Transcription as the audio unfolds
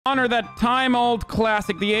honor that time-old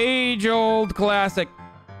classic, the age-old classic.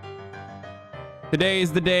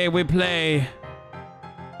 Today's the day we play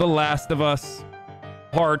The Last of Us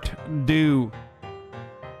Part 2.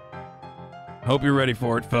 Hope you're ready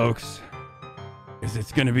for it, folks. Because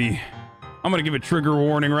it's going to be... I'm going to give a trigger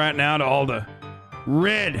warning right now to all the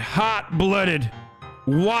red, hot-blooded,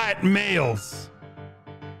 white males.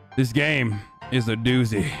 This game is a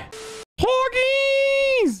doozy.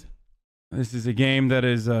 Porgies! This is a game that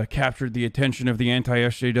has captured the attention of the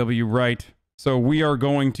anti-SJW right. So we are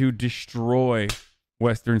going to destroy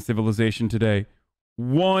Western civilization today.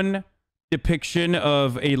 One depiction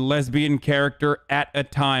of a lesbian character at a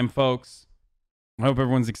time, folks. I hope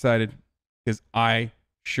everyone's excited, because I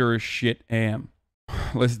sure as shit am.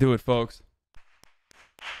 Let's do it, folks.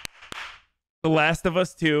 The Last of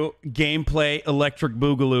Us 2 gameplay Electric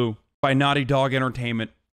Boogaloo by Naughty Dog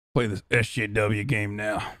Entertainment. Play this SJW game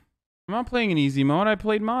now. I'm not playing in easy mode. I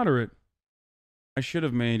played moderate. I should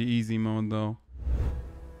have made easy mode, though.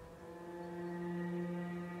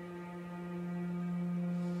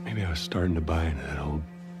 Maybe I was starting to buy into that old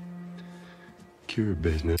cure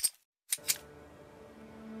business.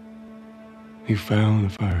 He found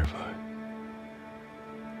the firefight.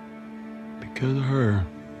 Because of her,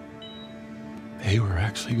 they were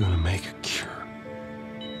actually going to make a cure.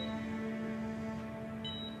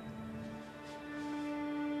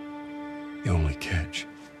 The only catch,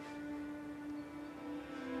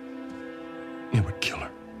 it would kill her.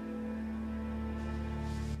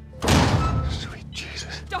 Sweet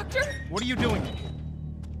Jesus. Doctor? What are you doing?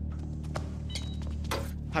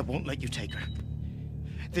 I won't let you take her.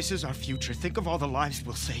 This is our future. Think of all the lives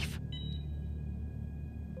we'll save.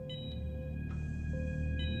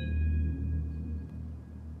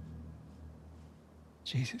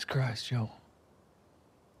 Jesus Christ, Joel.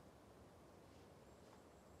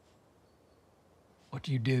 What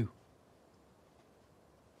do you do?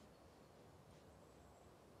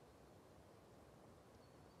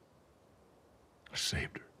 I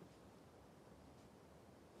saved her.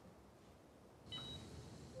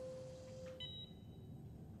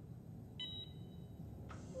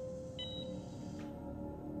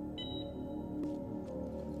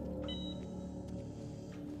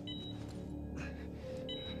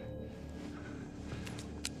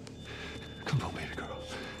 Come on, baby girl.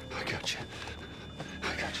 I got you.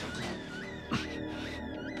 I got you.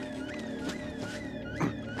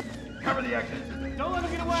 Cover the exit. Don't let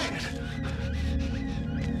him get away.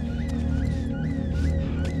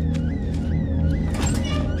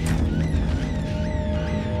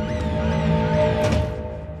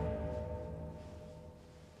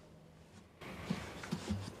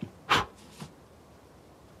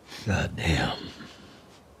 God damn.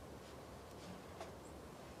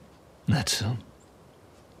 That's some.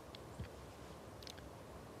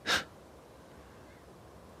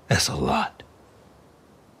 That's a lot.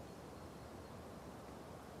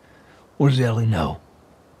 What does Ellie know?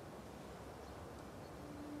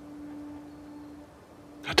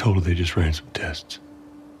 I told her they just ran some tests.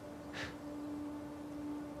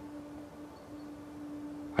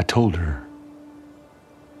 I told her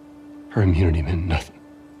her immunity meant nothing.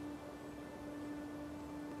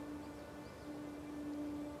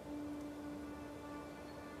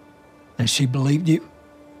 And she believed you?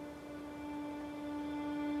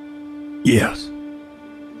 Yes.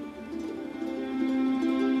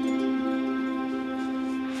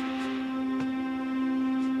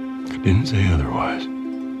 I didn't say otherwise.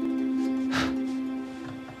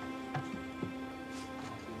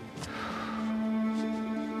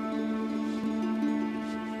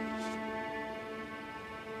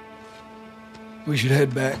 We should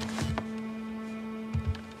head back.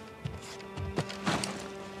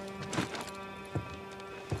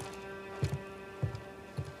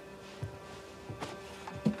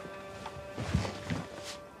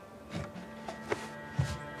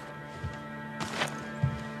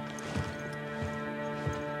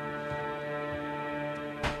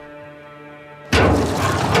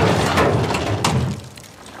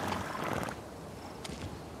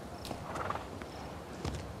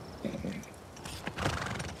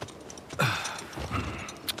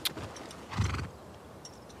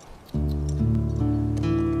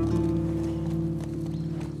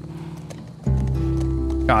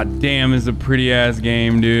 God damn, this is a pretty ass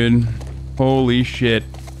game, dude. Holy shit.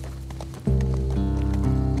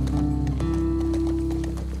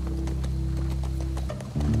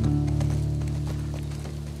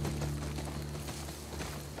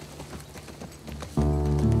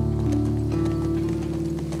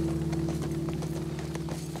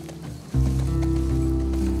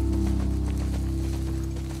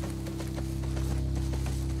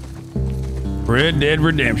 Red Dead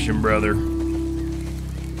Redemption, brother.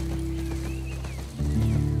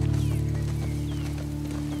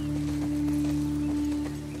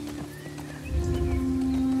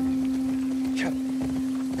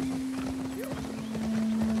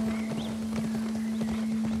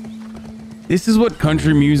 This is what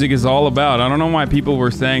country music is all about. I don't know why people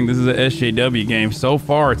were saying this is a SJW game. So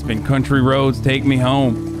far, it's been country roads take me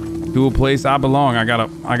home to a place I belong. I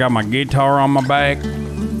got my guitar on my back.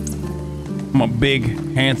 I'm a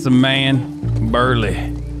big, handsome man,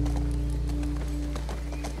 burly.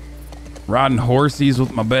 Riding horses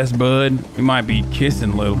with my best bud. We might be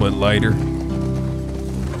kissing a little bit later.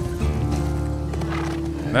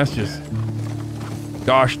 That's just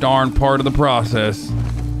gosh darn part of the process.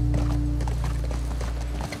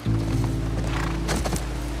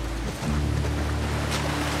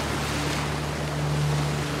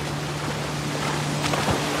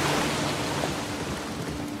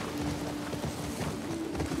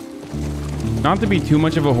 Not to be too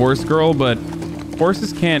much of a horse girl, but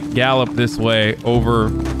horses can't gallop this way over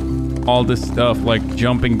all this stuff, like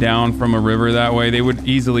jumping down from a river that way. They would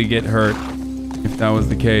easily get hurt if that was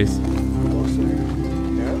the case.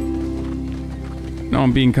 No,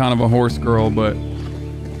 I'm being kind of a horse girl, but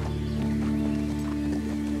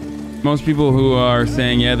most people who are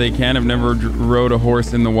saying, yeah, they can have never rode a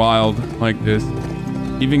horse in the wild like this.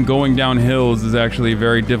 Even going down hills is actually a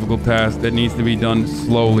very difficult task that needs to be done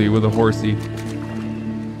slowly with a horsey.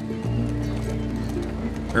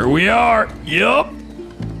 Here we are. Yup.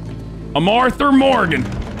 I'm Arthur Morgan.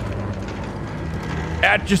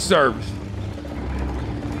 At your service.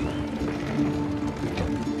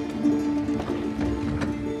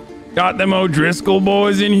 Got them O'Driscoll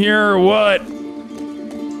boys in here or what?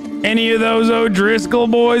 Any of those O'Driscoll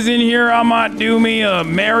boys in here? I might do me a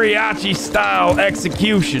mariachi style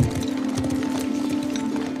execution.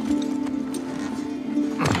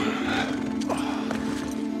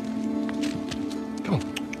 Come on.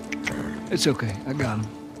 It's okay. I got him.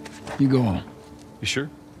 You go on. You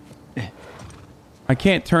sure? Yeah. I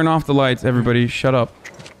can't turn off the lights. Everybody, shut up.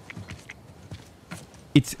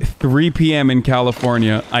 It's 3 p.m. in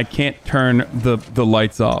California. I can't turn the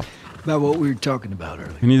lights off. About what we were talking about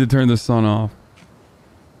earlier. I need to turn the sun off.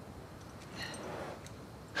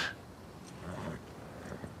 I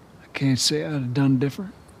can't say I'd have done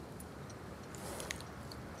different.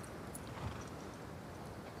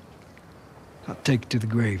 I'll take it to the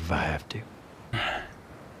grave if I have to.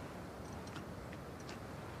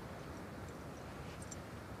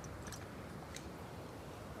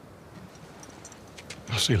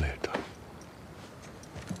 I'll see you later, Tom.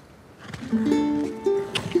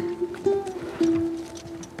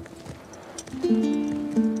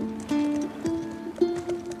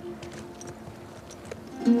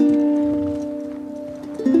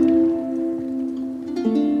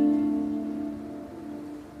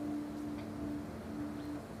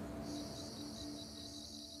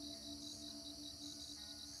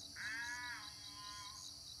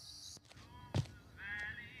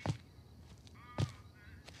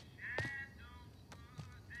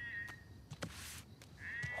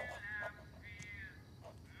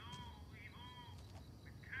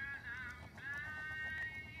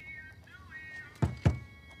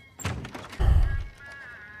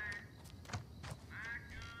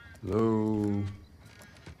 Hello.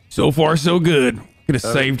 So far, so good. Could have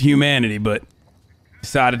saved humanity, but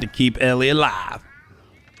decided to keep Ellie alive.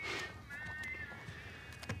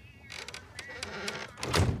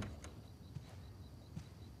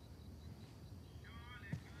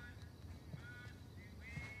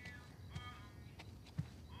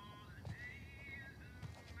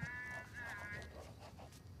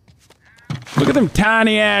 Look at them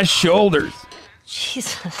tiny ass shoulders.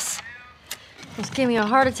 Jesus. Almost gave me a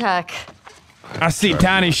heart attack. I see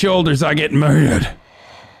tiny shoulders, I get murdered.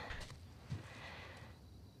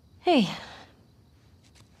 Hey.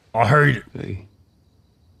 I heard it. Hey.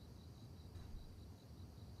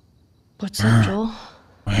 What's up, Joel?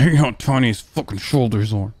 I hate how tiny his fucking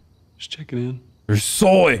shoulders are. Just checking in. There's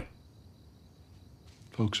soy.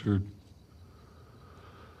 Folks are,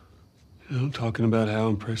 talking about how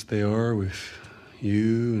impressed they are with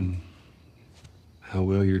you and how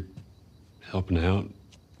well you're helping out.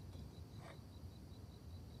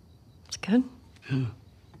 It's good. Yeah.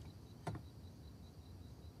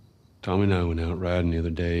 Tommy and I went out riding the other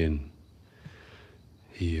day, and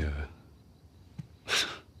he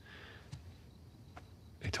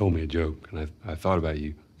told me a joke, and I thought about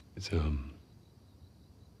you. It's oh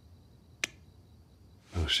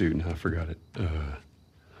shoot, now I forgot it.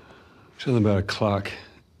 Something about a clock.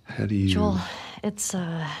 How do you? Joel, it's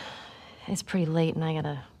pretty late and I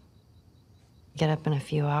gotta Get up in a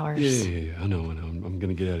few hours. Yeah. I know. I'm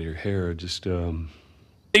gonna get out of your hair. Just,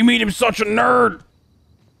 They made him such a nerd.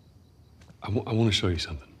 I want to show you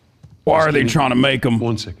something. Why are they trying to make him?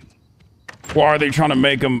 1 second. Why are they trying to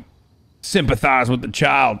make him sympathize with the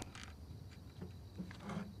child?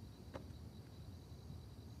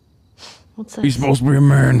 What's this? He's supposed to be a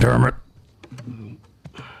man, damn it.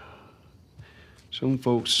 Some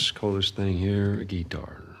folks call this thing here a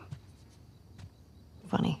guitar.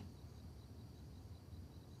 Funny.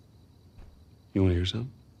 You want to hear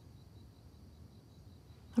something?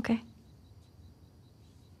 Okay.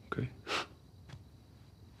 Okay.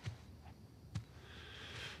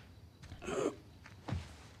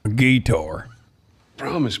 A guitar.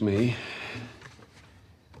 Promise me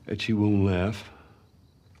that you won't laugh.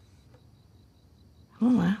 I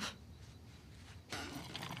won't laugh.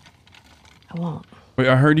 I won't. Wait,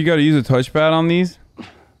 I heard you got to use a touchpad on these? I'm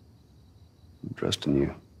trusting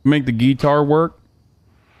you. Make the guitar work?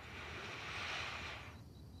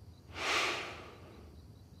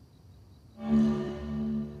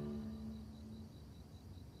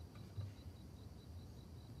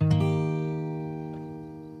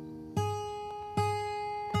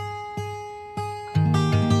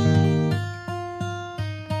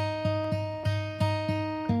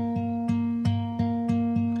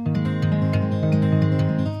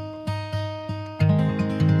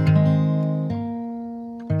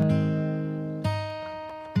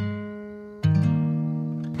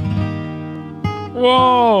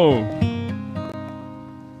 Whoa!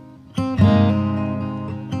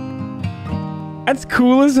 That's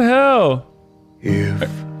cool as hell. If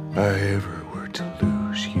I ever were to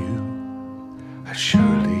lose you, I'd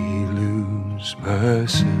surely lose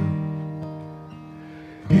myself.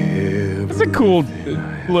 It's a cool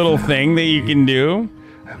little thing that you can do.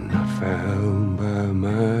 I'm not found by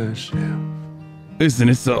myself. Listen,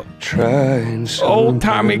 it's a Trying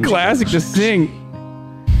old-timey classic to sing.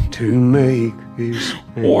 to make this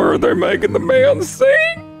Or they're making the man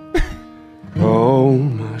sing. all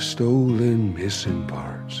my stolen missing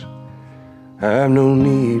parts. I've no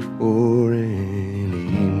need for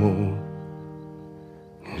any more.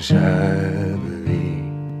 'Cause I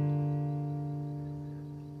believe,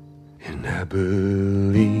 and I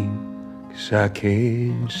believe 'cause I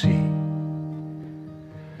can see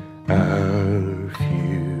our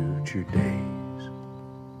future days,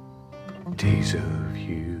 days of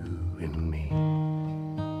you and me.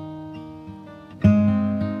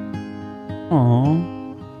 Aww.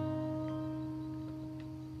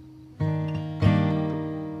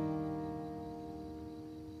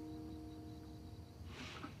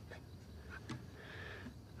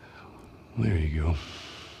 There you go.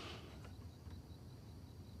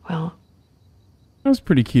 Well, That was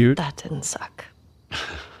pretty cute. that didn't suck.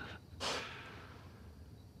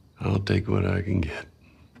 I'll take what I can get.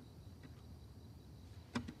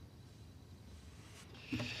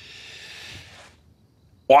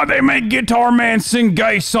 Why they make Guitar Man sing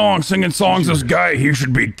gay songs, singing songs as gay? He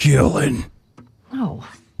should be killing. No.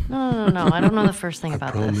 No. I don't know the first thing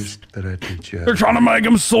about this. Promised that I'd teach you. They're trying to make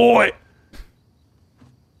him soy.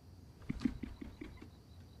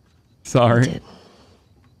 Sorry. Did.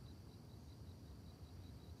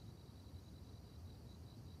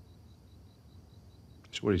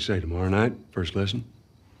 So what do you say, tomorrow night, first lesson?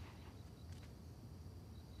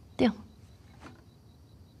 Deal.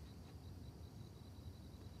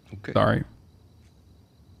 Okay. Sorry.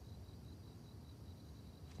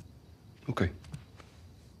 Okay.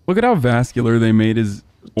 Look at how vascular they made his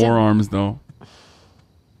forearms, though. Do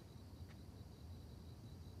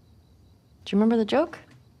you remember the joke?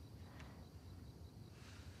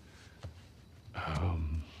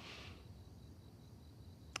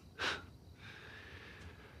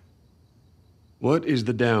 What is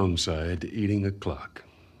the downside to eating a clock?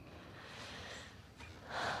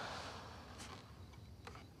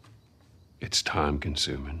 It's time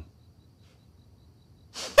consuming.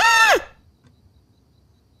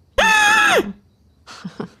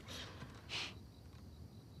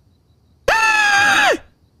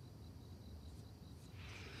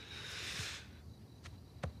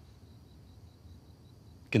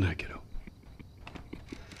 Good night, kiddo.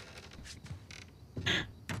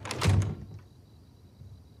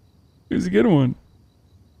 Here's a good one.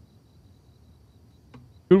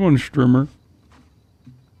 Good one, Strimmer.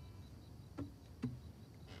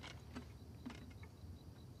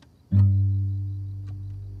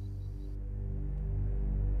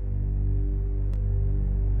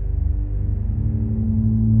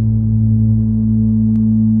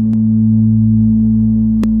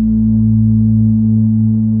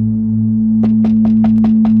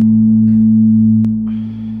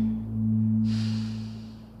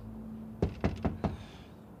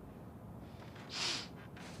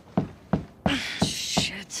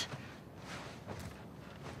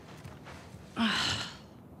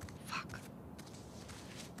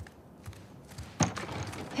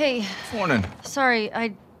 Hey, Morning. sorry,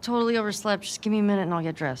 I totally overslept. Just give me a minute and I'll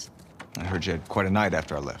get dressed. I heard you had quite a night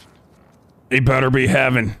after I left. They better be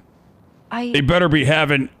having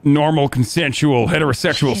normal, consensual,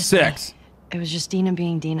 heterosexual Excuse sex. It was just Dina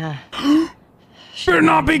being Dina. Better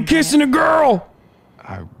not be kissing a girl.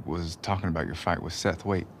 I was talking about your fight with Seth.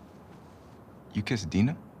 Wait, you kissed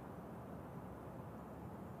Dina?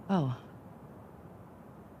 Oh.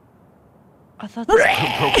 I thought this...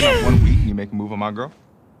 Broken up 1 week and you make a move on my girl?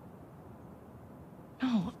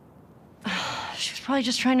 No. She was probably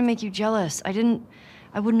just trying to make you jealous. I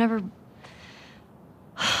would never...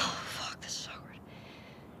 Oh, fuck, this is awkward.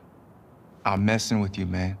 I'm messing with you,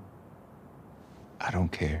 man. I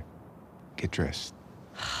don't care. Get dressed.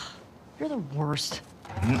 You're the worst.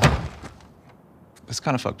 It's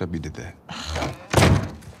kind of fucked up you did that.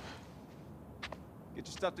 Get your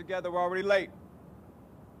stuff together, we're already late.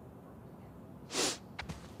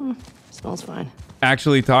 Smells fine.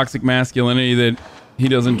 Actually, toxic masculinity that he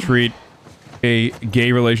doesn't treat a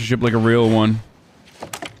gay relationship like a real one.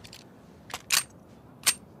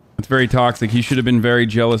 It's very toxic. He should have been very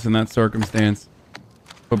jealous in that circumstance.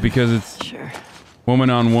 But because it's Sure. woman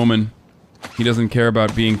on woman, he doesn't care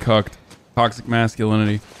about being cucked. Toxic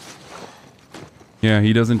masculinity. Yeah,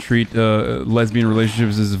 he doesn't treat lesbian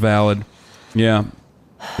relationships as valid. Yeah.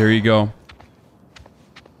 There you go.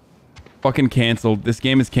 Fucking canceled. This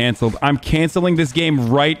game is canceled. I'm canceling this game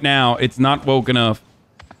right now. It's not woke enough.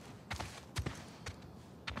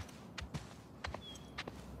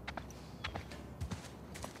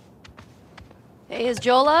 Hey, is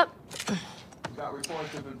Joel up? We got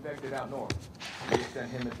reports of infected out north. We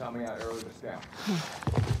sent him and Tommy out early to scout.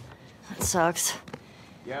 That sucks.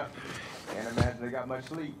 Yeah, can't imagine they got much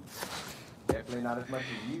sleep. Definitely not as much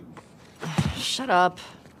as you. Shut up.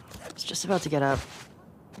 I was just about to get up.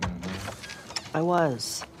 I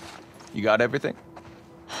was. You got everything?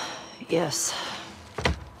 Yes.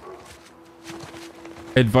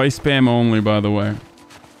 Advice spam only, by the way.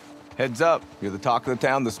 Heads up, you're the talk of the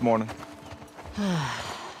town this morning.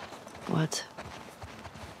 What?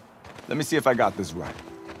 Let me see if I got this right.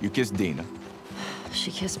 You kissed Dina, She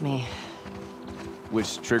kissed me.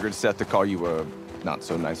 which triggered Seth to call you a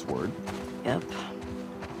not-so-nice word. Yep.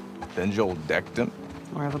 Then Joel decked him,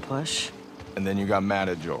 More of a push. and then you got mad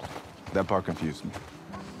at Joel. That part confused me.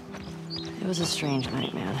 It was a strange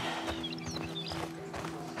night, man.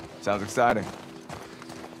 Sounds exciting.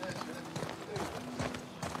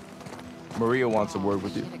 Maria wants a word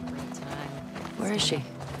with you. Where is she?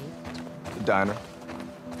 The diner.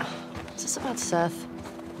 Is this about Seth?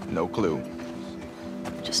 No clue.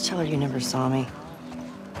 Just tell her you never saw me.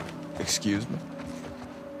 Excuse me?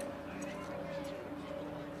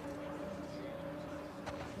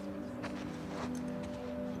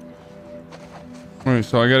 Alright,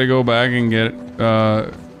 so I gotta go back and get,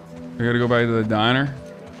 I gotta go back to the diner.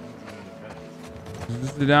 Is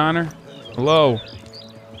this the diner? Hello?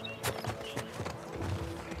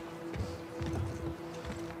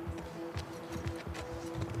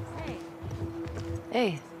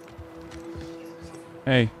 Hey.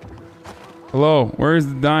 Hey. Hello, where is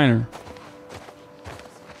the diner?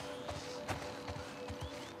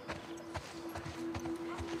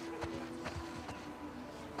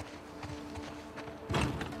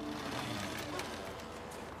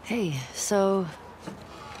 Hey, so...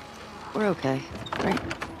 We're okay, right?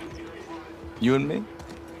 You and me?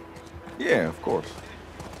 Yeah, of course.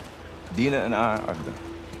 Dina and I are done.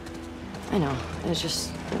 I know. It's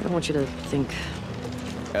just... I don't want you to think...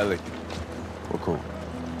 Ellie, we're cool.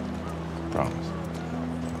 Promise.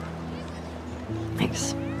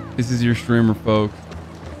 Thanks. This is your streamer, folks.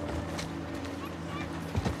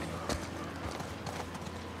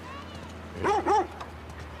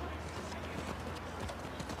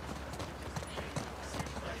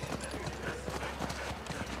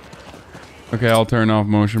 Okay, I'll turn off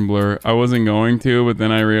motion blur. I wasn't going to, but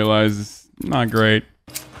then I realized it's not great.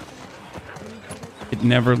 It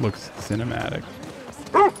never looks cinematic.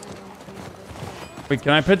 Wait,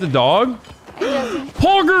 can I pet the dog?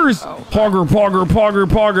 Poggers! Pogger, pogger, pogger,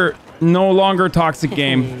 pogger. No longer toxic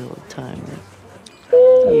game. Little timer.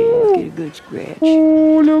 Yeah, get a good scratch.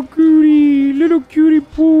 Oh, little cutie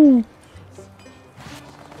poo.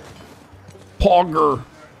 Pogger.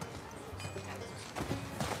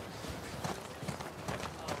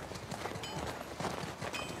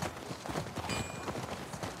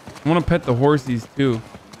 I want to pet the horsies too.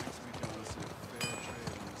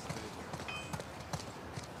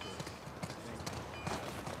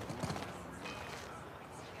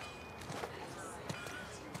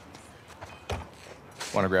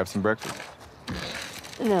 Want to grab some breakfast?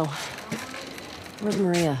 No. Where's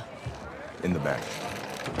Maria? In the back.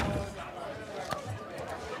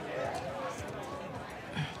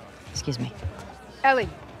 Excuse me. Ellie,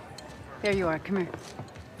 there you are. Come here.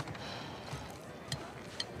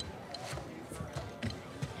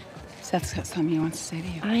 Seth's got something he wants to say to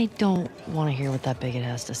you. I don't want to hear what that bigot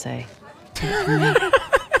has to say.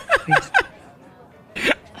 Please.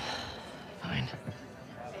 Fine.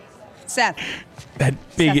 Seth. That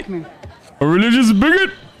bigot. Seth, come here. A religious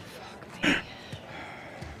bigot?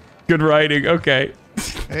 Good writing. Okay.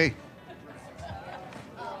 Hey.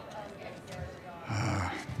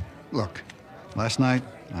 Look, last night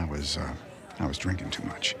I was drinking too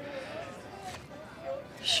much.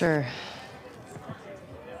 Sure.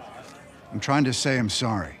 I'm trying to say I'm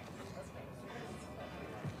sorry.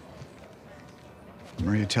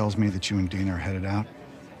 Maria tells me that you and Dina are headed out.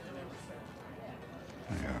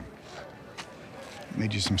 I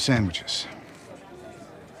made you some sandwiches.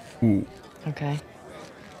 Ooh. Okay.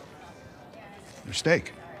 They're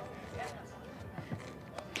steak.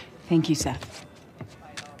 Thank you, Seth.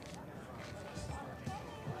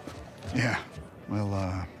 Yeah.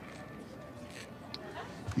 Well,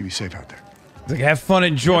 you be safe out there. It's like, have fun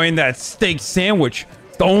enjoying that steak sandwich.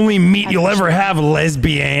 It's the only meat you'll ever have,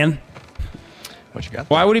 lesbian. What you got?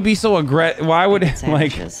 Why would he be so aggressive? Why would like?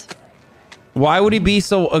 Sandwiches. Why would he be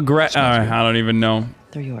so aggressive? I don't even know.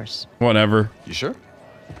 They're yours. Whatever. You sure?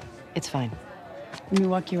 It's fine. Let me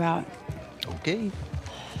walk you out. Okay.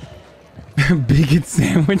 Bigot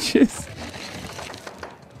sandwiches.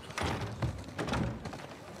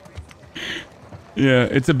 Yeah,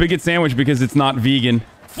 it's a bigot sandwich because it's not vegan.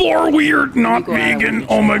 For weird, not You go out vegan.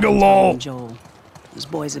 with Omega Joel. lol. Joel. Those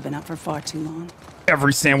boys have been up for far too long.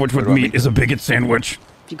 Every sandwich with What about meat me? is a bigot sandwich.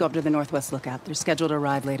 If you go up to the Northwest Lookout, they're scheduled to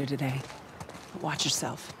arrive later today. But watch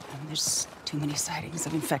yourself. There's too many sightings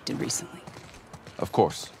of infected recently. Of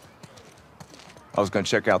course. I was gonna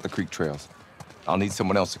check out the creek trails. I'll need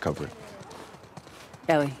someone else to cover it.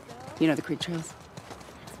 Ellie, you know the creek trails?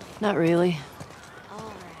 Not really.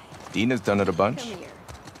 Dina's done it a bunch.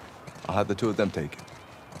 I'll have the two of them take it.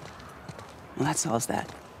 Well, that solves that.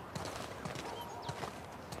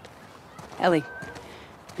 Ellie,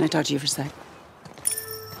 can I talk to you for a sec?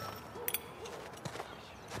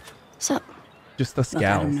 What's up? Just the Look,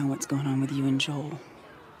 I scowls. don't know what's going on with you and Joel.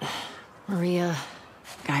 Maria,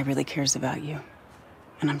 Guy really cares about you.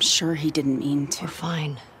 And I'm sure he didn't mean to. we're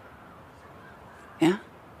fine. Yeah?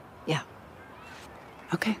 Yeah.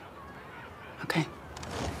 Okay. Okay.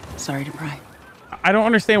 Sorry to pry. I don't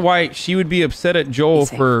understand why she would be upset at Joel Be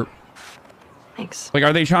safe. for. Thanks. Like,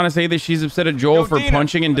 are they trying to say that she's upset at Joel for Dina,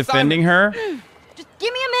 punching and defending her? Just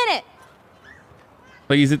give me a minute.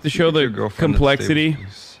 Like, is it to show the complexity?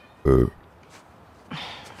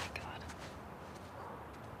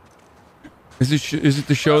 Is it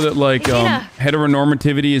to show that, like, Hey, Dina.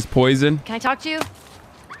 heteronormativity is poison? Can I talk to you?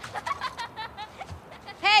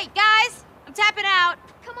 Hey, guys, I'm tapping out.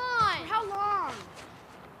 Come on. For how long?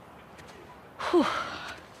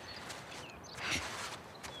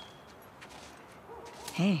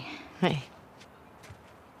 Hey. Hey.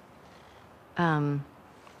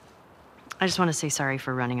 I just want to say sorry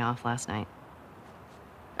for running off last night.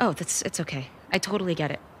 Oh, it's okay. I totally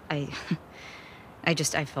get it. I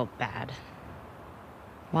felt bad.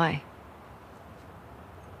 Why?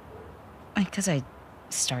 Because I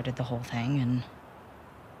started the whole thing, and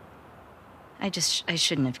I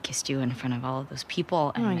shouldn't have kissed you in front of all of those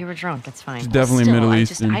people. And No, you were drunk. It's fine. She's definitely still, Middle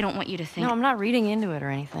Eastern. I don't want you to think. No, I'm not reading into it or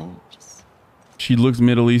anything. Just She looks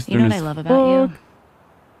Middle Eastern. You know what I as love about you? fuck.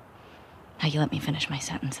 How you let me finish my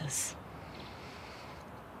sentences.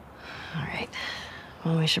 all right.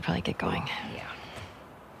 Well, we should probably get going. Yeah.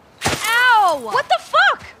 Ow! What the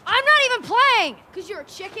fuck? I'm not even playing. Cause you're a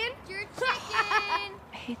chicken. You're a chicken.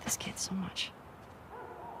 I hate this kid so much.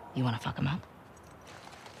 You want to fuck him up?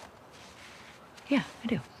 Yeah, I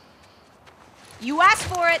do. You asked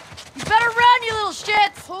for it. You better run, you little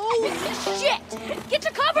shits. Holy shit! Get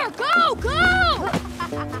to cover. Go, go!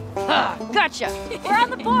 Gotcha. We're on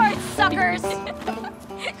the board, suckers.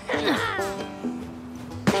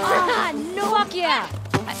 No. Fuck yeah.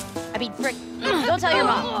 I mean, frick. Don't tell your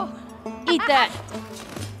mom. Eat that.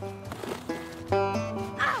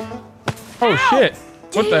 Oh shit!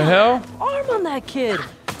 What the hell? Arm on that kid.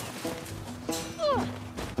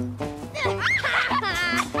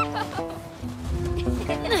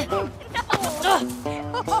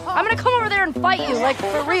 I'm gonna come over there and fight you, like,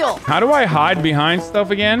 for real. How do I hide behind stuff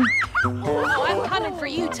again? Oh, I'm coming for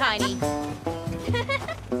you, Tiny.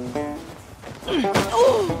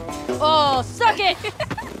 Oh, suck it.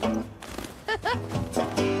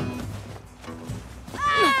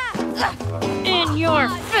 In your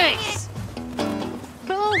face.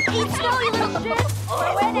 Come Eat snow, you little shit!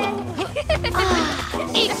 We're winning!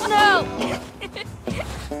 Eat snow!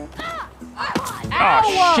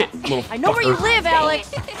 Oh, shit, little I know where you fucker. live,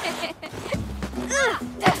 Alex!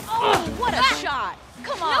 Oh, what a shot!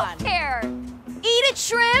 Come on! No care! Eat it,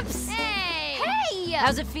 shrimps! Hey! Hey!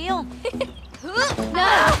 How's it feel? No!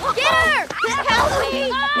 Get her! Help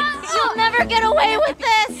me! You'll never get away with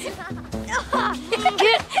this!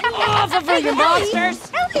 Get off of her, you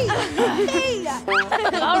monsters!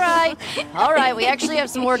 All right, we actually have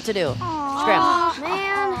some work to do. Scram.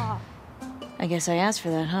 Man. I guess I asked for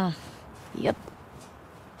that, huh? Yep.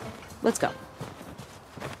 Let's go.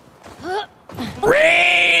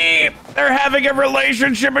 Rape! They're having a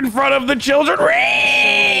relationship in front of the children.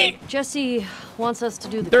 Rape! Jesse wants us to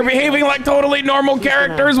do the. They're behaving like totally normal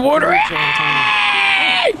characters would. Rape!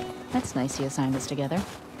 That's nice you assigned us together.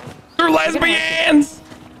 They're lesbians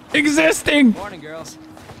existing. Morning, girls.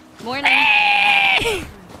 Morning.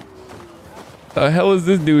 The hell is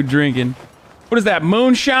this dude drinking? What is that,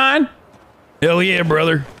 moonshine? Hell yeah,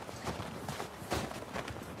 brother.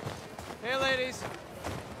 Hey, ladies.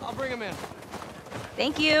 I'll bring them in.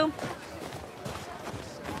 Thank you.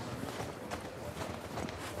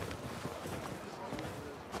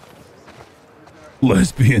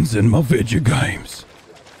 Lesbians in my video games.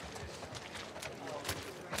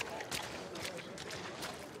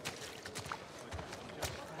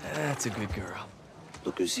 That's a good girl.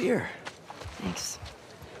 Look who's here. Thanks.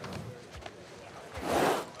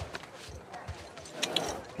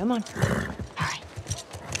 Come on. All right.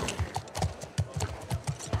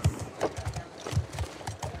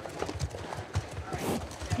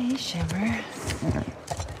 Hey, Shimmer.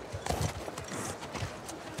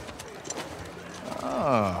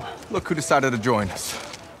 Oh, look who decided to join us.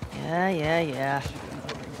 Yeah.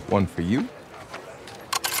 One for you.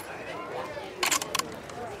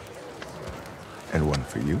 And one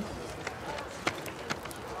for you.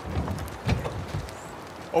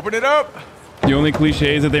 Open it up! The only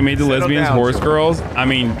cliche is that they made the Settle lesbians down, horse Joe. girls. I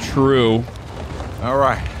mean, true. All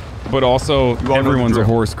right. But also, know the everyone's a drill.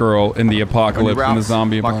 horse girl in the apocalypse, in the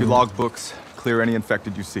zombie mark apocalypse. your log books, clear any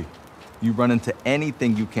infected you see. You run into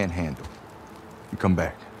anything you can't handle, you come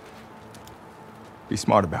back. Be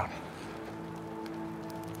smart about it.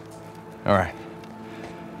 All right,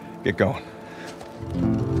 get going.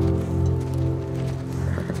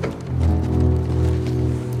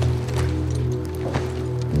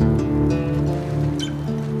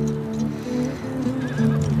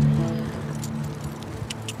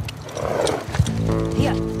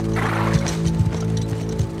 Yeah.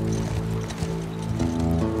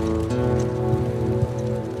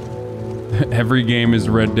 Every game is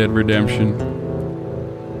Red Dead Redemption.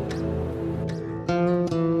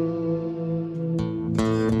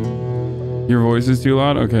 Your voice is too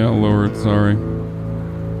loud? Okay, I'll lower it. Sorry.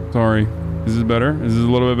 Sorry. Is this better? Is this a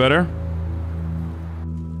little bit better?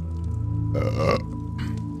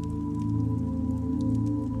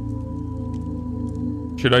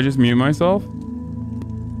 Should I just mute myself?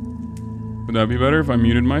 Would that be better if I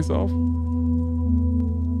muted myself?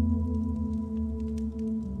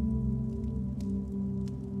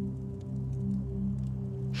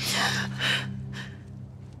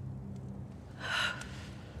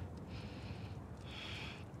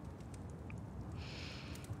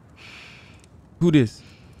 Who this?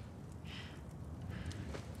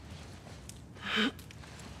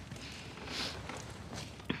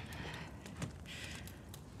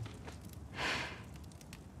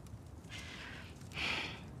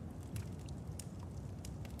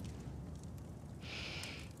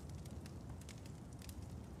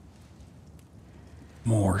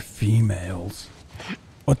 More females.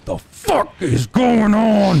 What the fuck is going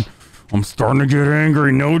on? I'm starting to get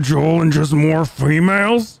angry. No Joel and just more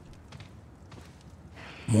females?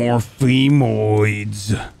 More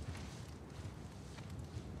femoids.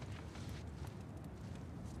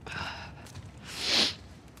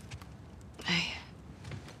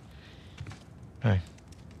 Hey.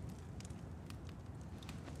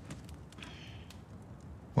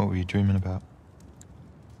 What were you dreaming about?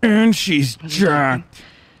 And she's jacked.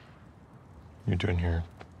 You're doing your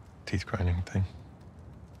teeth grinding thing.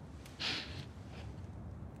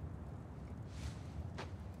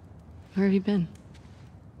 Where have you been?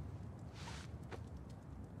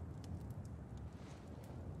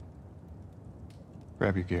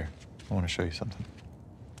 Grab your gear. I want to show you something.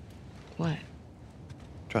 What?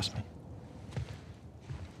 Trust me.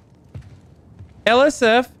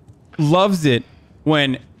 LSF loves it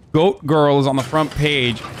when Goat Girl is on the front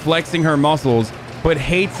page flexing her muscles, but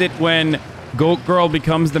hates it when Goat Girl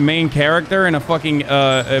becomes the main character in a fucking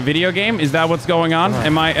a video game. Is that what's going on?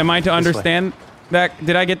 Right. Am I to This way. understand?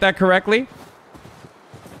 Did I get that correctly?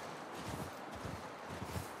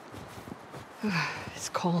 It's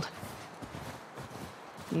cold.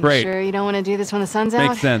 You Great. sure you don't want to do this when the sun's out?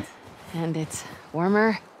 Makes sense. And it's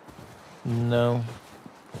warmer? No.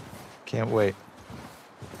 Can't wait.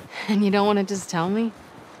 And you don't want to just tell me?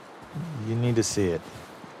 You need to see it.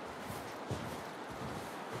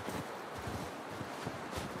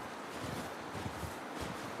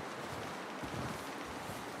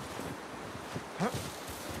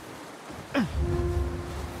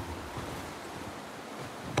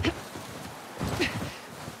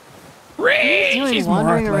 What are you doing She's more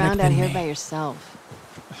wandering athletic around out than here me. by yourself?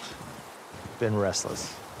 Been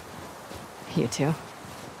restless. You too?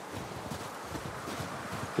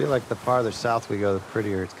 Feel like the farther south we go, the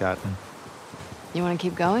prettier it's gotten. You want to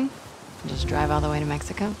keep going? Just drive all the way to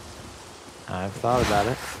Mexico? I've thought about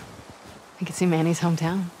it. I could see Manny's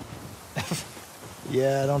hometown.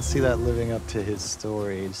 Yeah, I don't see that living up to his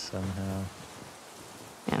stories somehow.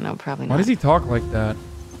 Yeah, no, probably not. Why does he talk like that?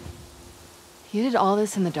 You did all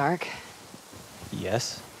this in the dark?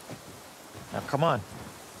 Yes. Now come on.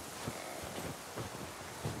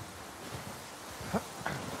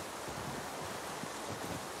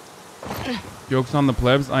 Jokes on the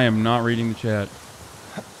plebs. I am not reading the chat.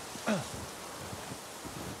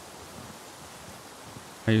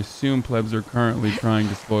 I assume plebs are currently trying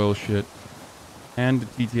to spoil shit. And the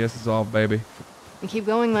TTS is off, baby. We keep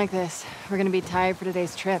going like this. We're gonna be tired for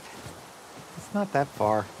today's trip. It's not that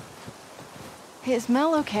far. Hey, is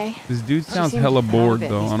Mel okay? This dude She sounds seemed hella down a bored, bit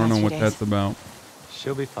though. these I don't know past few what days. that's about.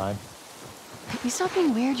 She'll be fine. You stop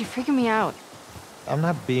being weird. You're freaking me out. I'm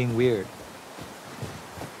not being weird.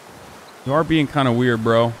 You are being kind of weird,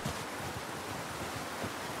 bro.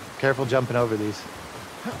 Careful jumping over these.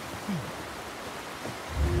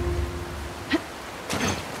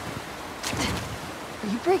 Are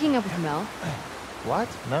you breaking up with Mel? What?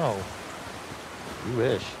 No. You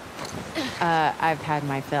wish. I've had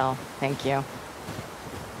my fill. Thank you.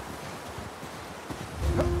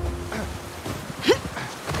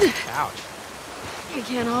 Ouch. We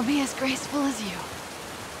can't all be as graceful as you.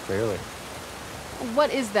 Clearly.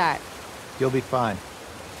 What is that? You'll be fine.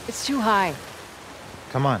 It's too high.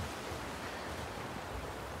 Come on.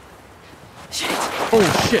 Shit.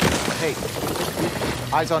 Oh, shit.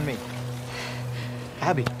 Hey. Eyes on me.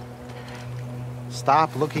 Abby.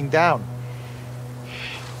 Stop looking down.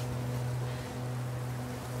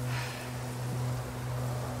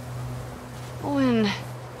 Owen,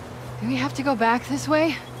 do we have to go back this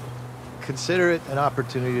way? Consider it an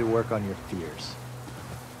opportunity to work on your fears.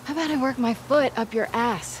 How about I work my foot up your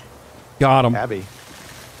ass? Got him. Abby,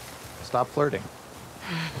 stop flirting.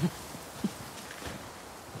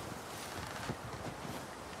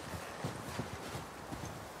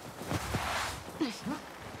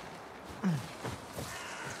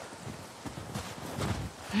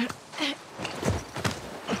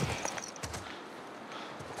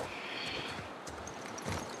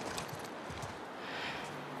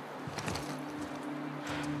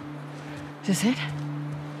 Is this it?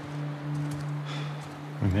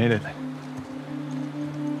 We made it.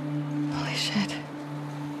 Holy shit.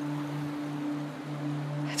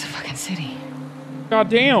 It's a fucking city. God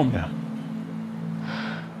damn. Yeah.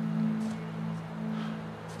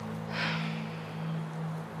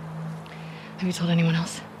 Have you told anyone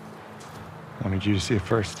else? Wanted you to see it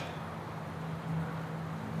first.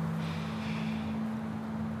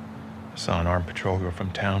 I saw an armed patrol go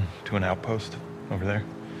from town to an outpost over there.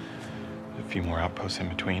 There's a few more outposts in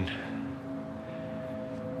between.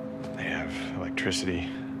 They have electricity,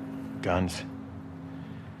 guns.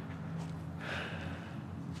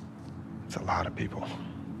 It's a lot of people.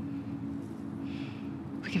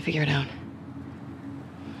 We can figure it out.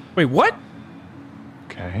 Wait, what?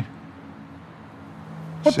 Okay.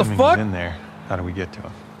 What the Assuming fuck? he's in there, how do we get to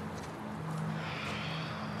him?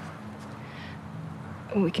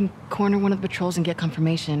 We can corner one of the patrols and get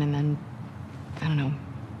confirmation, and then, I don't know,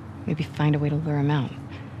 maybe find a way to lure him out.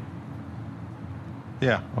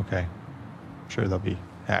 Yeah, okay. I'm sure they'll be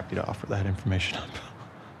happy to offer that information up.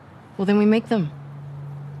 Well, then we make them.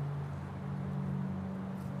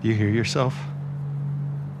 Do you hear yourself?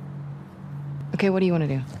 Okay, what do you want to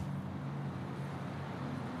do?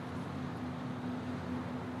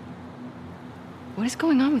 What is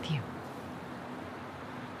going on with you?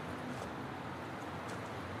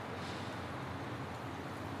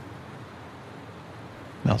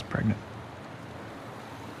 Mel's pregnant.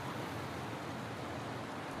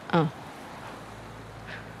 Oh.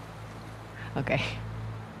 Okay.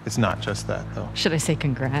 It's not just that, though. Should I say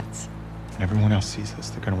congrats? When everyone else sees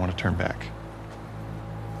this, they're gonna want to turn back.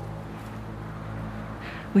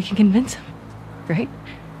 We can convince him. Right?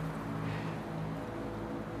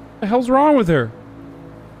 The hell's wrong with her?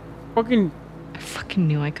 Fucking. I fucking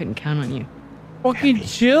knew I couldn't count on you. Fucking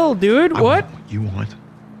chill, dude. I What? want what you want,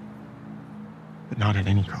 but not at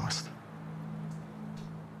any cost.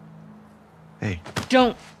 Hey.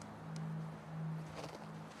 Don't.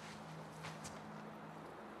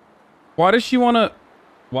 Why does she wanna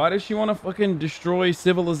fucking destroy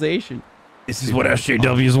civilization? This is what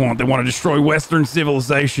SJWs want. They want to destroy Western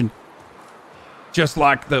civilization. Just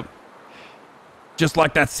like that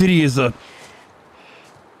city is an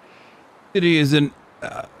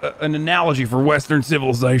analogy for Western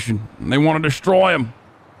civilization. And they want to destroy them.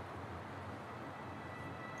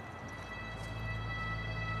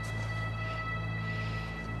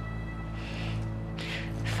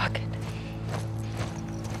 Fuck it.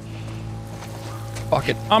 Fuck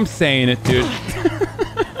it. I'm saying it, dude.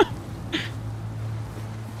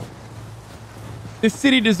 This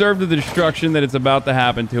city deserved the destruction that it's about to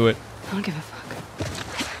happen to it. I don't give a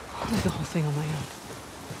fuck. I'll do the whole thing on my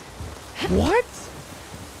own. What?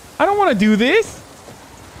 I don't want to do this.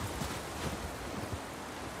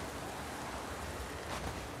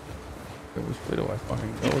 Which way do I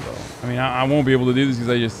fucking go, though? I mean, I won't be able to do this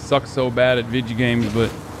because I just suck so bad at video games,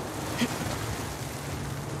 but...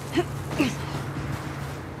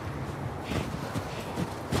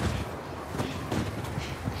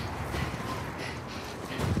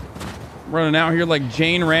 running out here like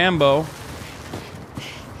Jane Rambo.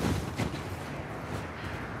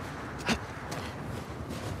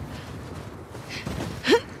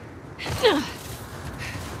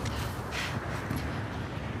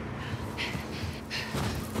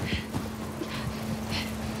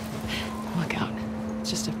 Look out. It's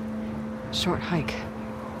just a short hike.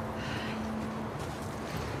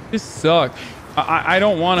 This sucks. I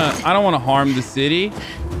don't wanna harm the city.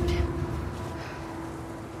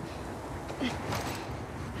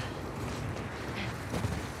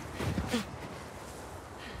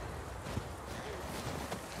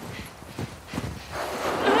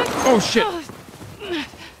 Oh shit.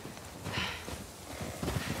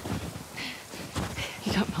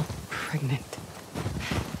 You got Mel pregnant.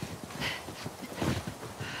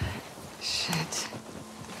 Shit.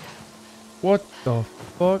 What the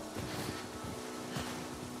fuck?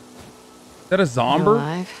 Is that a zombie?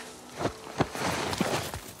 Alive?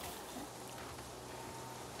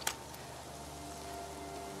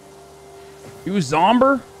 You a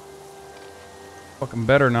zombie? Fucking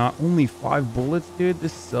better not. Only 5 bullets, dude.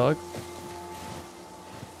 This sucks.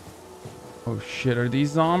 Oh shit, are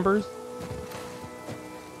these zombies?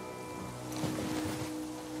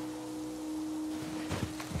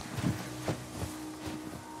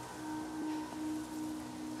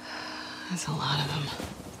 That's a lot of them.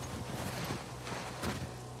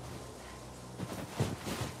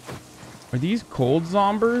 Are these cold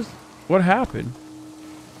zombies? What happened?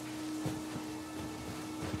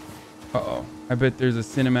 Uh-oh. I bet there's a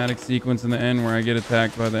cinematic sequence in the end where I get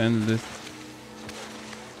attacked by the end of this.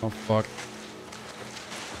 Oh, fuck.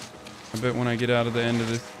 I bet when I get out of the end of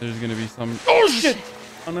this, there's gonna be some... Oh, shit!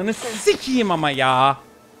 I'm gonna sick you, mama, ya.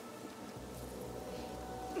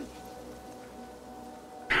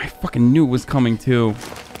 I fucking knew it was coming, too.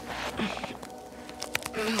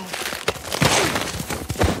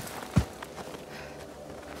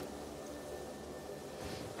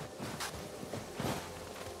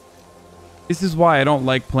 This is why I don't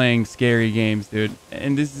like playing scary games, dude.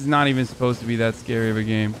 And this is not even supposed to be that scary of a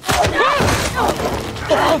game. What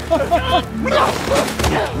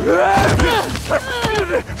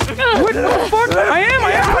the fuck? I am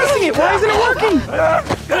pressing it. Why isn't it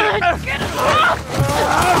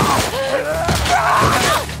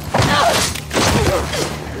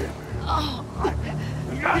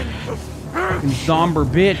working? Zombie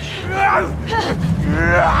bitch.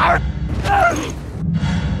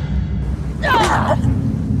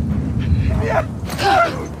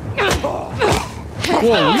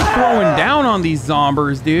 Whoa, you throwing down on these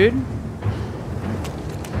zombies, dude.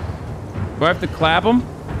 Do I have to clap him?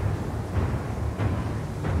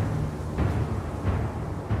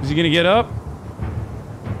 Is he gonna get up?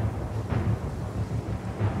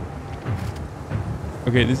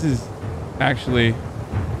 Okay, this is actually...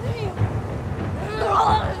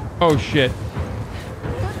 Oh, shit.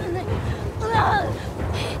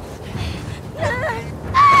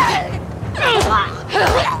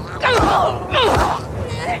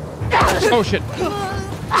 Oh shit.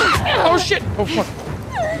 Oh shit. Oh fuck.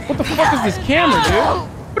 What the fuck is this camera, dude?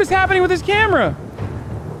 What is happening with this camera?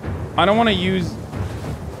 I don't want to use...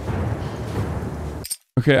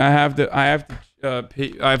 Okay, I have to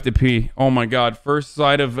pee. I have to pee. Oh my god. First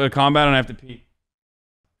side of combat and I have to pee.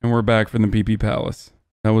 And we're back from the PP Palace.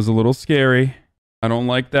 That was a little scary. I don't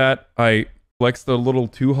like that. I flexed a little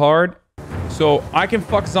too hard. So I can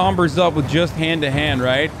fuck zombies up with just hand to hand,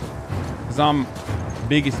 right? Because I'm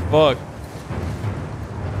big as fuck.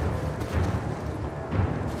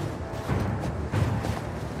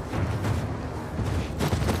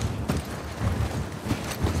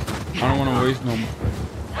 I don't want to waste no more.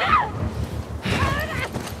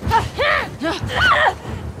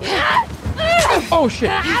 Oh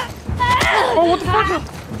shit! Oh, what the fuck?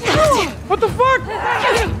 What the fuck?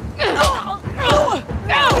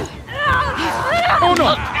 Oh no!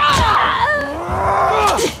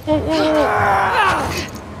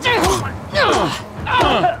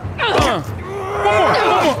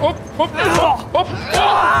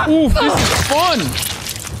 Oof, this is fun!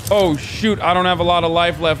 Oh shoot, I don't have a lot of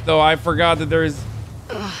life left though. I forgot that there's...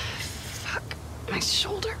 Fuck, my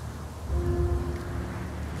shoulder.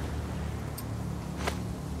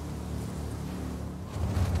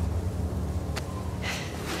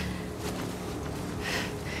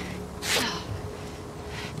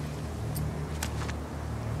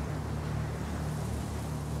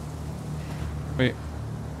 Wait.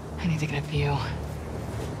 I need to get a view.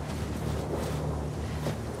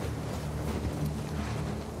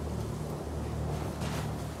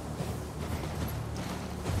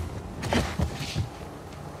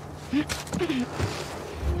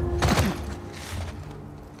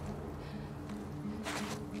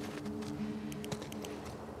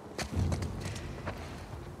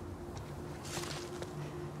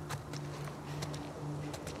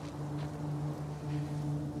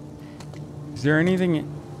 Is there anything...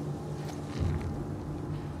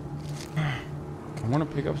 I want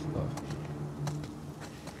to pick up stuff.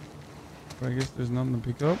 But I guess there's nothing to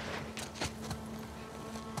pick up.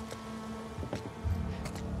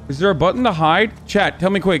 Is there a button to hide? Chat,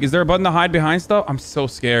 tell me quick. Is there a button to hide behind stuff? I'm so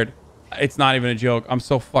scared. It's not even a joke. I'm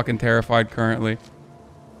so fucking terrified currently.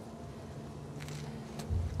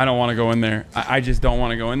 I don't want to go in there. I just don't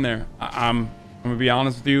want to go in there. I'm going to be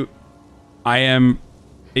honest with you. I am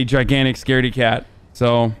a gigantic scaredy cat.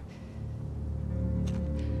 So...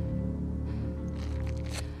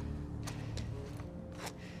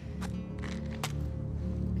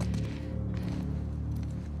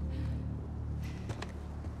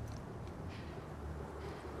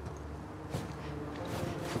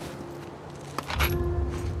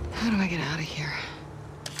 How do I get out of here?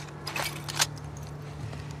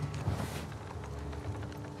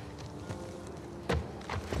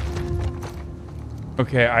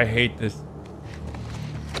 Okay, I hate this.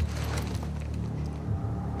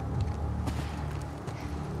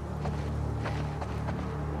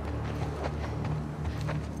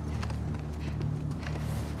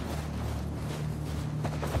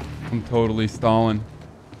 I'm totally stalling.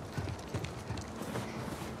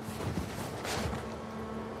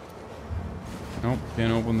 Nope,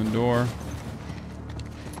 can't open the door.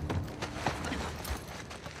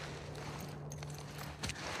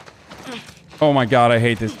 Oh my god, I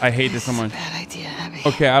hate this. I hate this so much. Bad idea, Abby.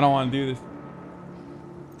 Okay, I don't want to do this.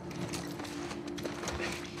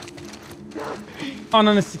 Oh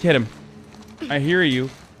no, let's hit him. I hear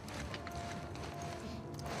you.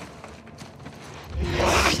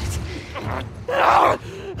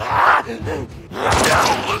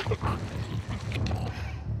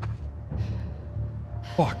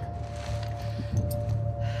 Fuck.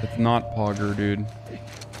 It's not Pogger, dude.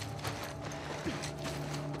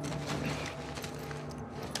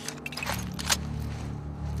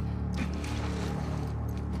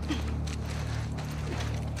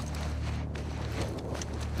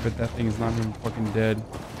 But that thing is not even fucking dead.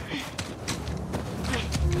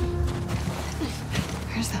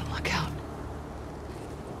 Where's that lookout?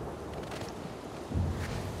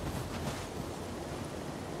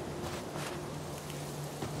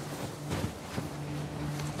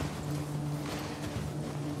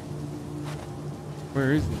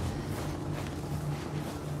 Where is he?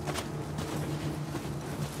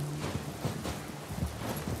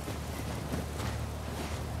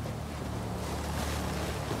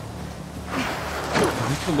 Is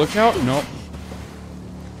this the lookout? Nope.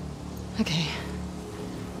 Okay.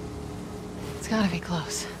 It's gotta be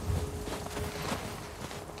close.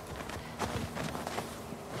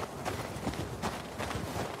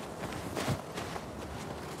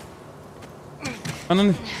 Oh, no,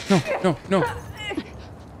 no, no, no, no.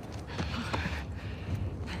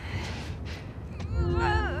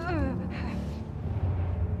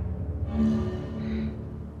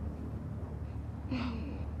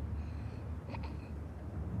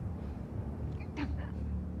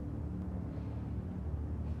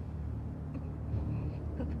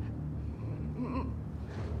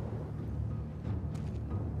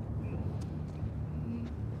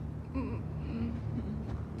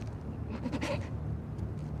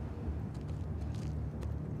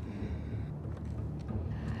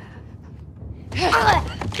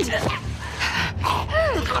 There.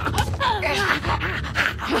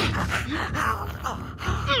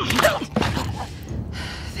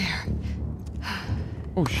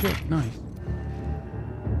 Oh shit, nice.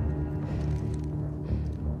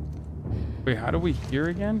 Wait, how do we hear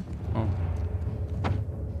again? Oh.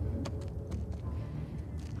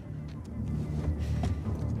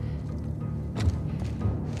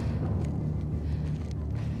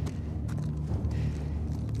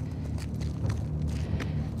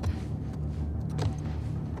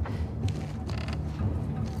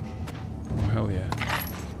 Oh, hell yeah.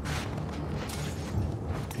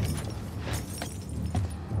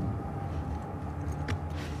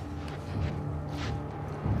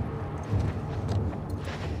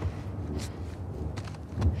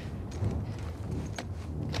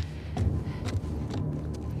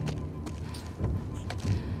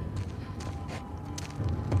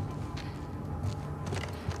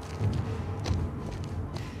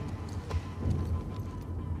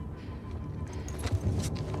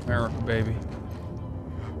 America, baby.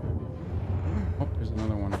 Oh, there's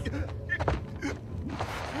another one.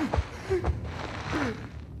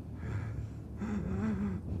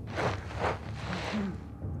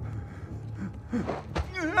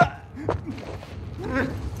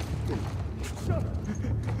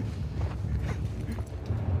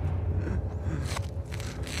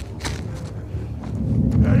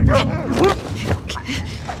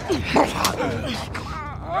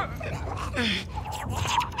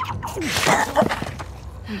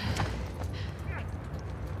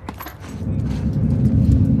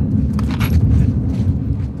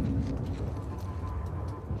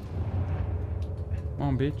 Come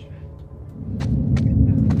on, bitch.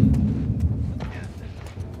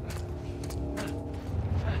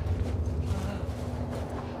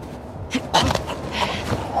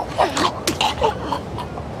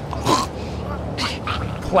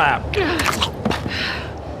 Clap. Okay,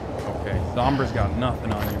 Zombra's got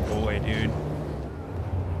nothing on your boy, dude.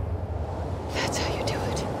 That's how you do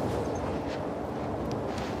it.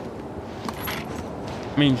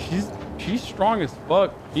 I mean, she's strong as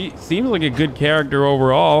fuck. She seems like a good character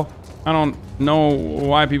overall. I don't know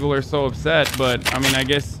why people are so upset, but I mean, I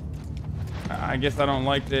guess I don't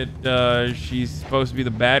like that she's supposed to be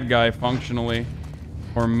the bad guy functionally,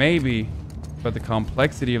 or maybe, but the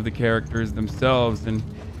complexity of the characters themselves and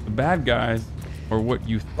the bad guys, or what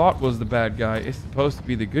you thought was the bad guy, is supposed to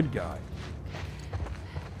be the good guy.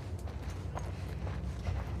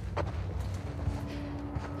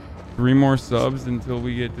 Three more subs until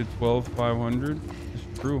we get to 12,500.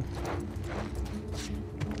 It's true.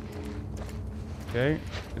 Okay,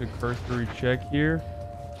 get a cursory check here.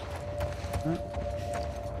 Huh?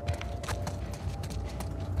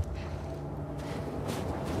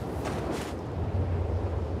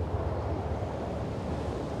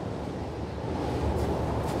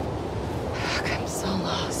 Fuck, I'm so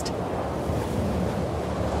lost.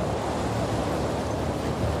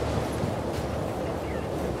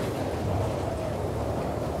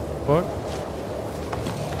 What? Oh,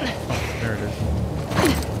 there it is.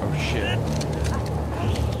 Oh shit.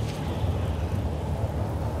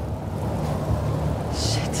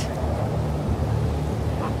 Shit.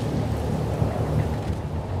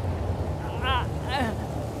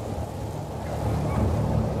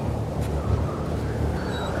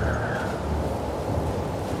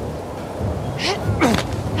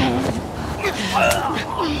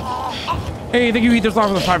 Hey, thank you, Ether Sloth,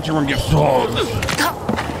 for the 5-2-1 gift.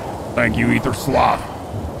 Thank you, Ether Sloth.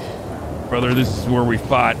 Brother, this is where we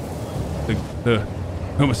fought the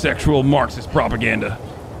homosexual Marxist propaganda.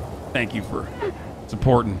 Thank you for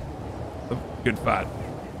supporting the good fight.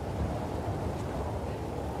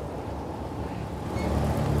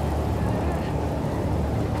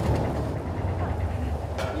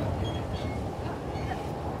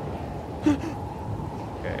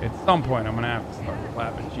 Okay, at some point I'm gonna have to start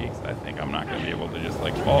clapping cheeks. I think I'm not gonna be able to just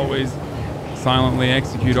like always silently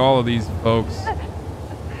execute all of these folks.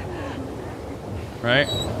 Right?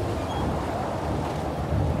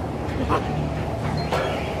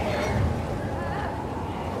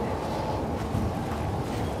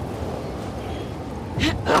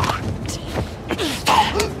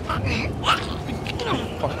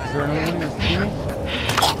 Fuck, is there another one that's here?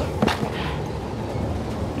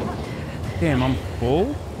 Damn, I'm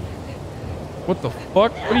full? What the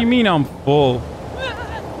fuck? What do you mean I'm full?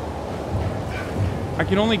 I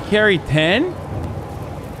can only carry 10?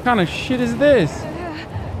 What kind of shit is this?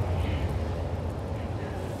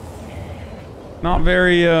 Not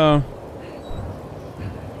very,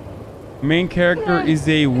 main character is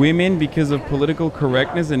a woman because of political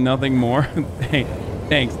correctness and nothing more.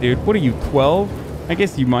 Thanks, dude. What are you, 12? I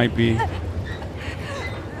guess you might be.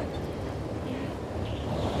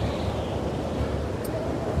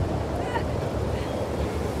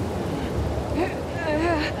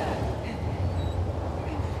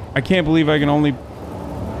 I can't believe I can only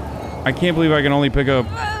pick up.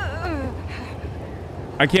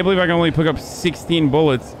 I can't believe I can only pick up 16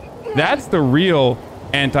 bullets. That's the real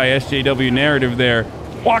anti-SJW narrative there.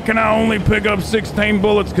 Why can I only pick up 16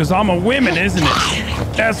 bullets? Because I'm a woman, isn't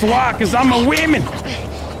it? That's why, because I'm a woman.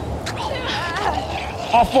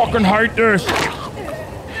 I fucking hate this.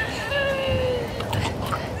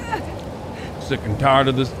 Sick and tired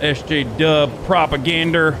of this SJW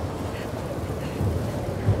propaganda.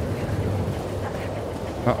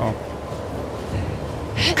 Uh-oh.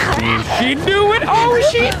 She do it? Oh,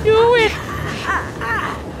 she do it.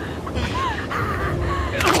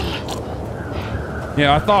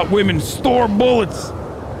 Yeah, I thought women store bullets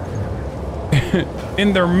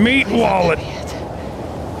in their meat wallet.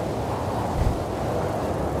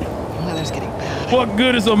 Weather's getting bad. What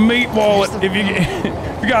good is a meat wallet if you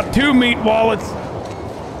got 2 meat wallets?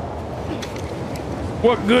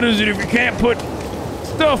 What good is it if you can't put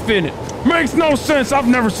stuff in it? Makes no sense. I've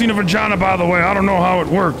never seen a vagina, by the way. I don't know how it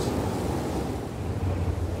works.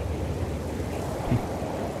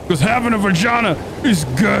 Because having a vagina is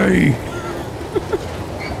gay.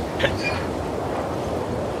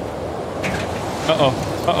 Uh-oh.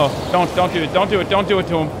 Uh-oh. Don't do it. Don't do it. Don't do it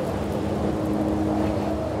to him.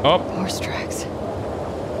 Oh. Horse tracks.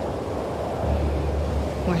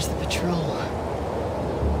 Where's the patrol?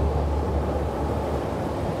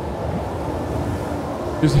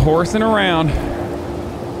 Just horsing around.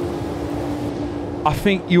 I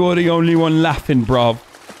think you're the only one laughing, bruv.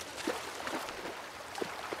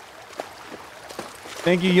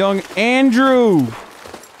 Thank you, young Andrew.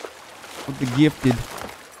 With the gifted.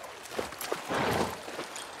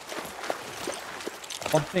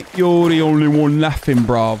 I think you're the only one laughing,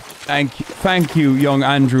 bruv. Thank you, young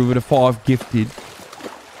Andrew, for the 5 gifted.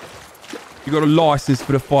 You got a license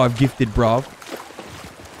for the 5 gifted, bruv.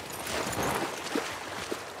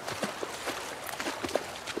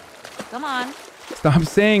 Come on. Stop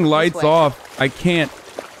saying lights off. I can't.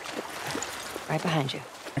 Right behind you.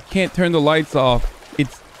 I can't turn the lights off.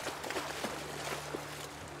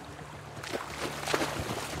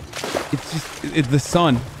 It's the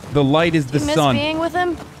sun. The light is the Do you sun. miss being with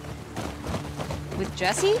him? With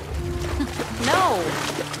Jesse? No.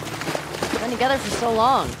 We've been together for so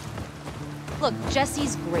long. Look,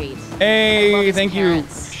 Jesse's great. Hey, thank you,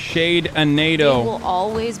 Shade We Anado. will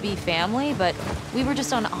always be family, but we were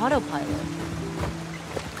just on autopilot.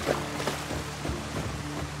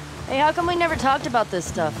 Hey, how come we never talked about this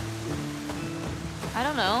stuff? I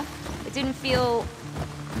don't know. It didn't feel...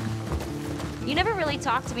 You never really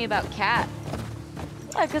talked to me about Kat.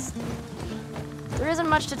 Yeah, because there isn't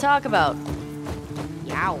much to talk about.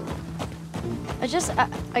 Yow.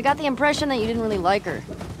 I got the impression that you didn't really like her.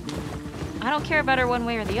 I don't care about her one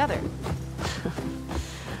way or the other.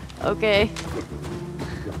 Okay.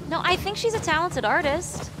 No, I think she's a talented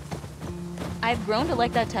artist. I've grown to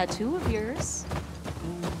like that tattoo of yours.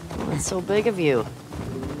 Well, that's so big of you.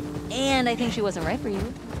 And I think she wasn't right for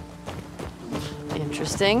you.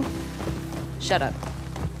 Interesting. Shut up.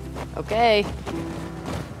 Okay.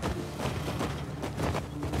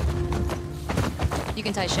 You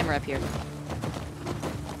can tie Shimmer up here.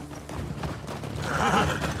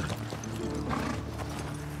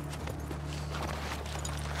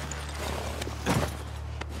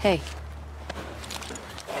 Hey.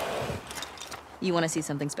 You want to see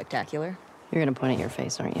something spectacular? You're gonna point at your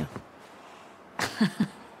face, aren't you?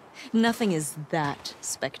 Nothing is that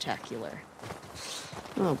spectacular.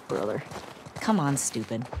 Oh, brother. Come on,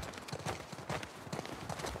 stupid.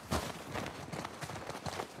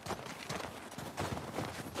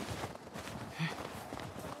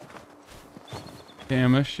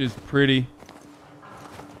 Damn, this shit's pretty.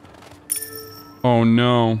 Oh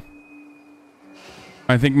no.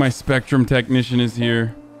 I think my Spectrum technician is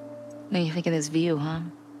here. What do you think of this view, huh?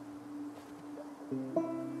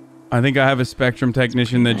 I think I have a Spectrum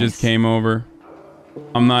technician that just came over.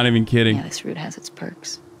 I'm not even kidding. Yeah, this route has its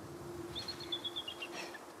perks.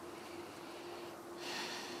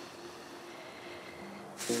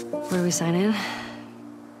 Where do we sign in?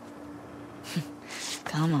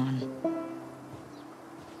 Come on.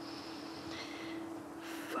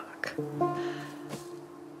 Fuck.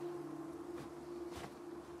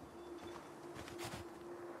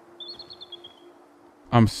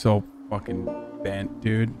 I'm so fucking bent,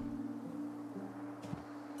 dude.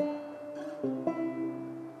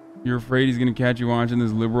 You're afraid he's gonna catch you watching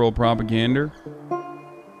this liberal propaganda?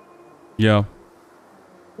 Yo.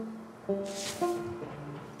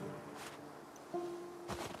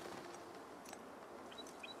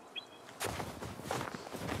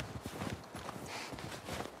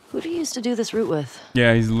 Who do you used to do this route with?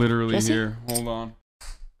 Yeah, he's literally Jesse? here. Hold on.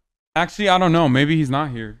 Actually, I don't know. Maybe he's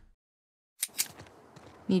not here.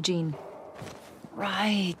 Eugene.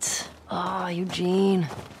 Right. Ah, Eugene.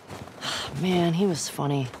 Man, he was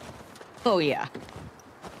funny. Oh, yeah.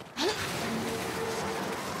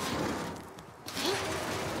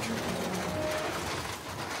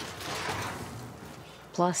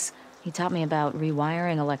 Plus, he taught me about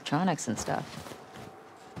rewiring electronics and stuff.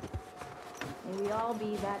 May we all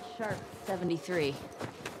be that sharp 73.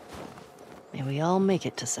 May we all make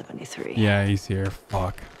it to 73. Yeah, he's here.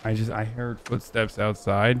 Fuck. I heard footsteps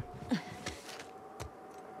outside.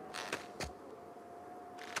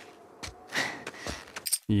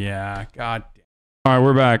 Yeah, god damn. All right,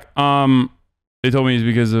 we're back. They told me it's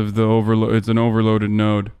because of the overload. It's an overloaded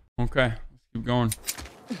node. Okay, let's keep going.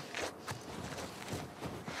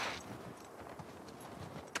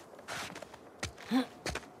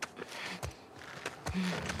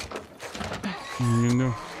 What are you gonna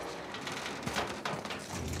do?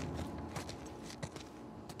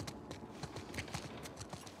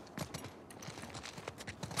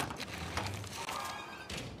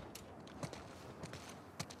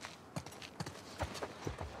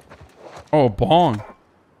 Oh, bong.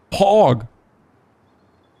 Pog.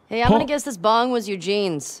 Hey, I'm gonna guess this bong was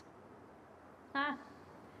Eugene's. Huh.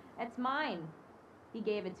 It's mine. He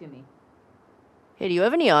gave it to me. Hey, do you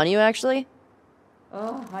have any on you, actually?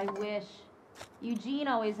 Oh, I wish. Eugene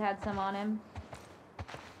always had some on him.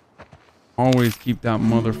 Always keep that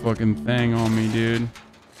motherfucking thing on me, dude.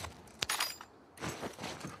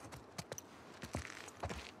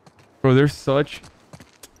 Bro, there's such...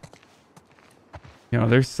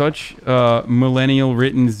 there's such millennial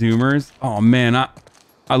written zoomers. Oh man,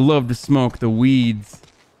 I love to smoke the weeds.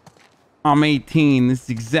 I'm 18. This is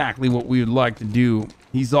exactly what we would like to do.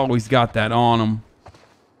 He's always got that on him.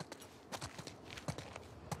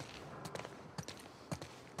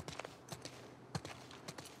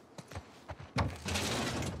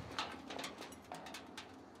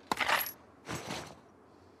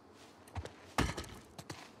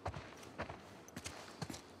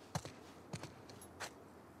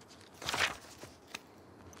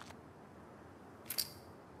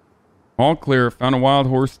 All clear. Found a wild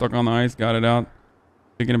horse stuck on the ice. Got it out.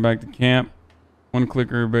 Taking it back to camp. One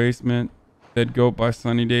clicker basement. Dead goat by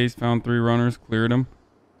sunny days. Found 3 runners. Cleared them.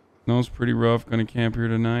 Snow's pretty rough. Gonna camp here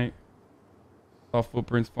tonight. Saw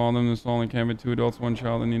footprints. Followed them. This all in camp with 2 adults, 1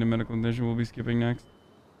 child that need a medical condition. We'll be skipping next.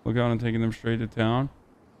 Look out and taking them straight to town.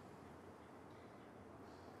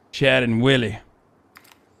 Chad and Willie.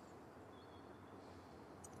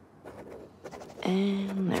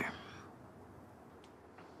 And there.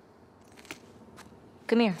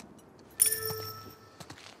 Come here.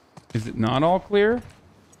 Is it not all clear?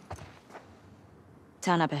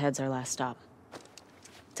 Town up ahead's our last stop.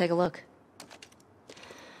 Take a look.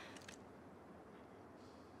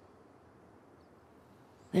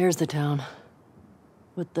 There's the town.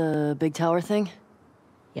 With the big tower thing?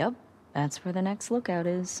 Yep, that's where the next lookout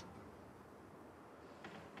is.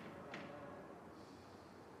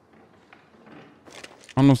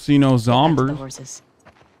 I don't see no Back to the zombers. horses.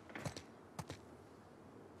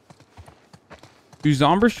 Do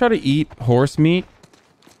zombies try to eat horse meat?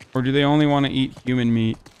 Or do they only want to eat human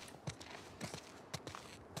meat?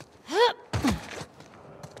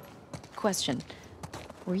 Question.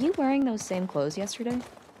 Were you wearing those same clothes yesterday?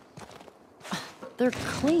 They're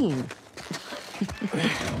clean.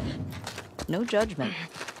 No judgment.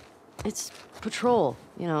 It's patrol,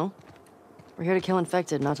 you know. We're here to kill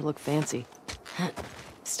infected, not to look fancy.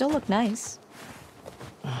 Still look nice.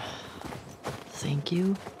 Thank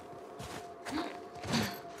you.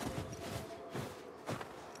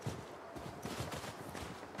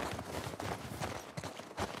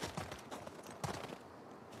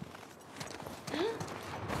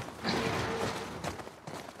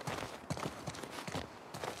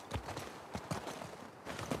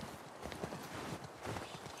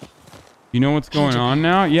 You know what's going on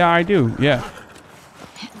now? Yeah, I do. Yeah.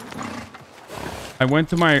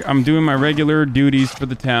 I'm doing my regular duties for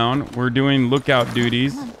the town. We're doing lookout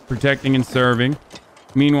duties, protecting and serving.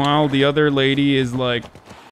 Meanwhile, the other lady is like